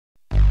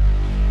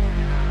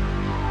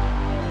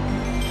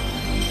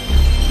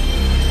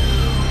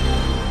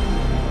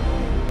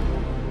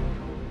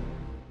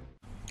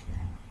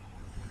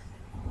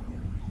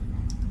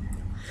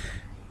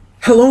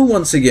Hello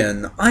once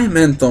again, I am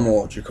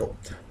Anthological.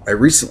 I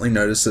recently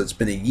noticed that it's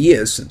been a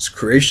year since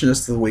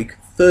Creationist of the Week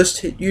first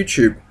hit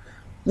YouTube.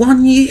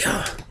 1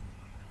 year!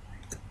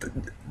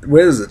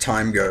 Where does the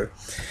time go?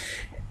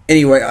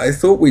 Anyway, I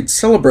thought we'd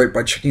celebrate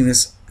by checking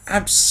this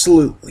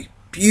absolutely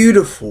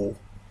beautiful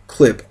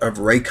clip of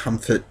Ray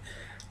Comfort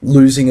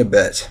losing a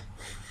bet.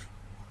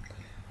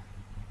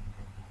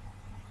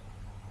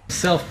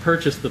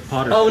 Self-purchased the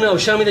Potter. Oh no,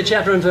 show me the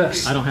chapter and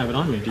verse. I don't have it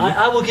on me, do you?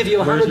 I will give you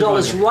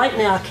 $100 right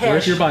now, cash.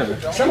 Where's your Bible?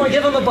 Someone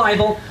give him a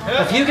Bible.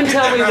 If you can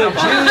tell me where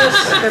Judas...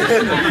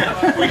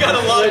 We got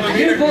a lot of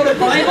You bought a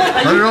Bible?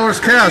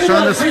 $100 cash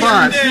on the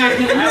spot.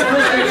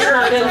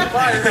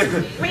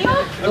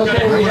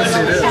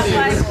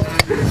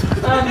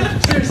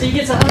 Seriously, he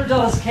gets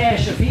 $100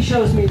 cash if he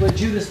shows me where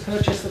Judas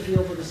purchased the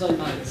field with his own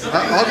money.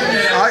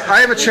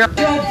 I have a check.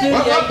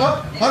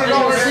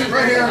 $100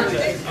 right here.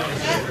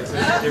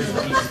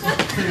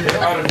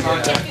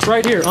 It's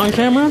right here, on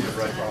camera.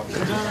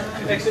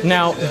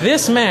 Now,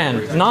 this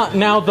man, not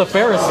now the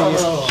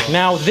Pharisees,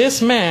 now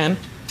this man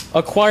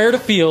acquired a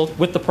field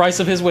with the price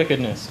of his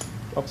wickedness.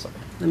 Oh, sorry.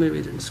 Let me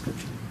read the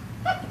description.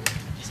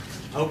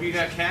 I hope you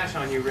got cash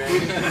on you, Ray. Do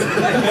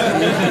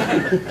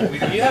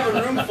you have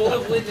a room full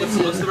of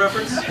witnesses? What's the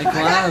reference?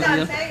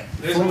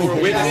 There's more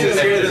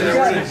witnesses here than there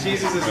were in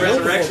Jesus'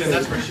 resurrection,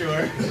 that's for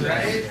sure.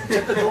 Right?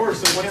 Hit the door,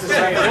 so what's the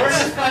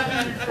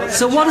reference?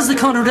 So what is the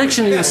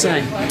contradiction you're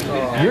saying?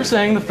 You're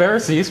saying the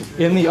Pharisees,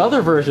 in the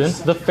other version,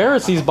 the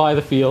Pharisees buy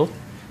the field.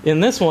 In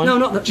this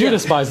one,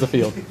 Judas buys the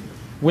field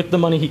with the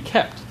money he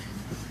kept.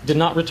 Did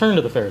not return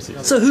to the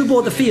Pharisees. So who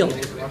bought the field?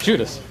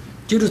 Judas.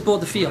 Judas bought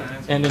the field.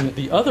 And in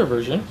the other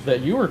version that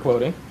you were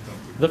quoting,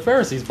 the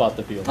Pharisees bought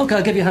the field. Okay,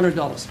 I'll give you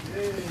 $100.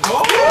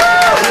 Oh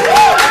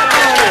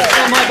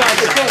my God!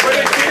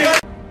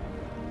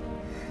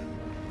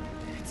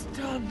 It's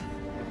done.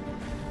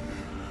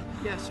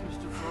 Yes,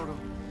 Mr. Frodo.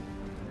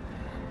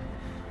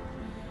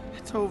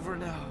 It's over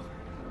now.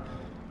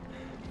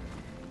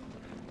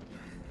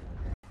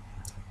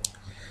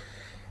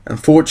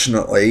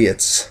 Unfortunately,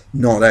 it's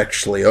not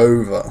actually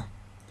over.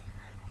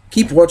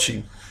 Keep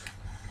watching.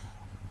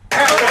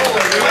 Are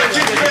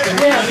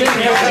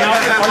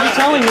you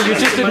telling me you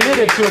just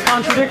admitted to a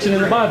contradiction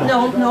in the Bible?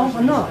 No,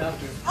 I'm not.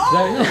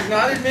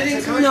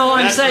 No,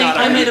 I'm saying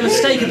I made a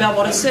mistake about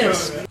what it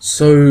says.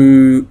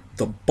 So,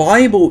 the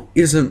Bible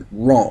isn't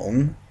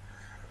wrong.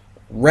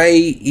 Ray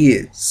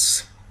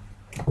is.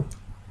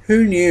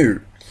 Who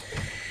knew?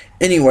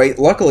 Anyway,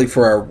 luckily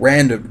for our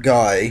random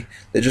guy,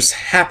 there just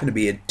happened to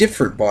be a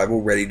different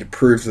Bible ready to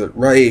prove that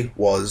Ray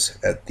was,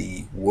 at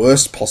the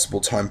worst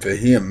possible time for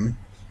him,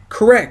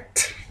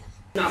 correct.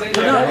 Here we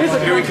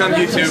come,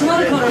 YouTube. It's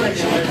not a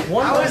contradiction.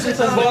 One person says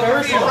the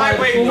Pharisees buy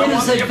the Wait, field. no, When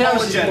does the it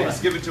Pharisees apologetics.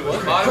 work? Give it to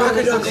us. Now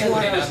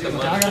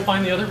I gotta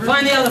find the other version.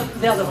 Find the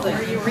other thing.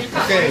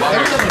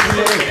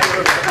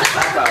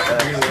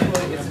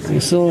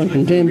 He saw and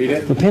condemned,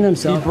 repent He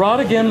himself.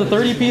 brought again the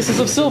 30 pieces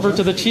of silver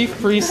to the chief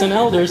priests and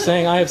elders,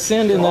 saying, I have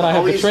sinned in that I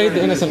have betrayed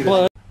the innocent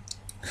blood.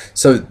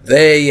 So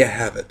there you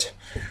have it.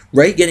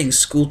 Ray getting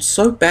schooled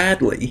so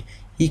badly,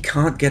 he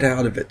can't get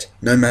out of it,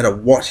 no matter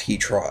what he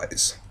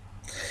tries.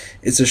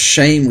 It's a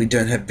shame we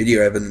don't have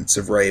video evidence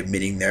of Ray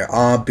admitting there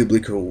are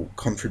biblical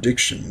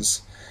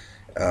contradictions,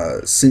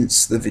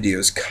 since the video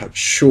is cut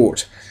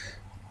short,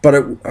 but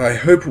I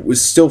hope it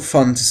was still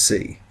fun to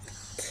see.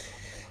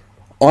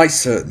 I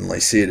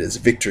certainly see it as a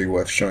victory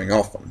worth showing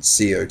off on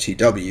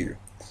CotW,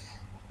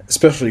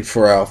 especially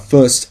for our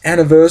first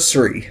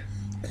anniversary,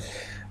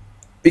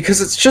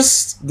 because it's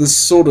just the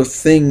sort of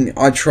thing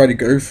I try to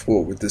go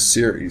for with this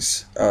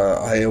series.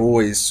 I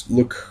always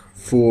look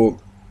for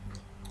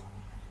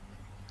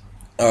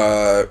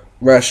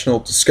rational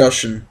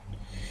discussion,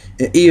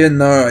 even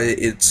though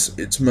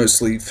it's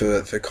mostly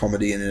for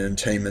comedy and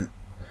entertainment.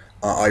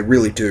 I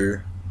really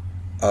do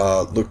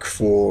look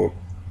for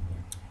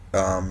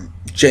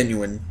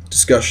genuine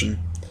discussion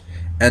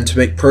and to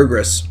make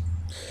progress.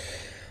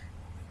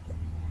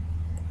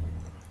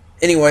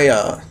 Anyway,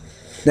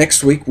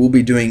 next week we'll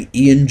be doing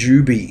Ian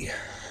Juby.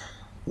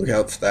 Look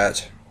out for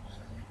that.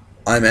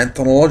 I'm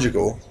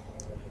Anthological.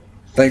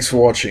 Thanks for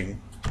watching.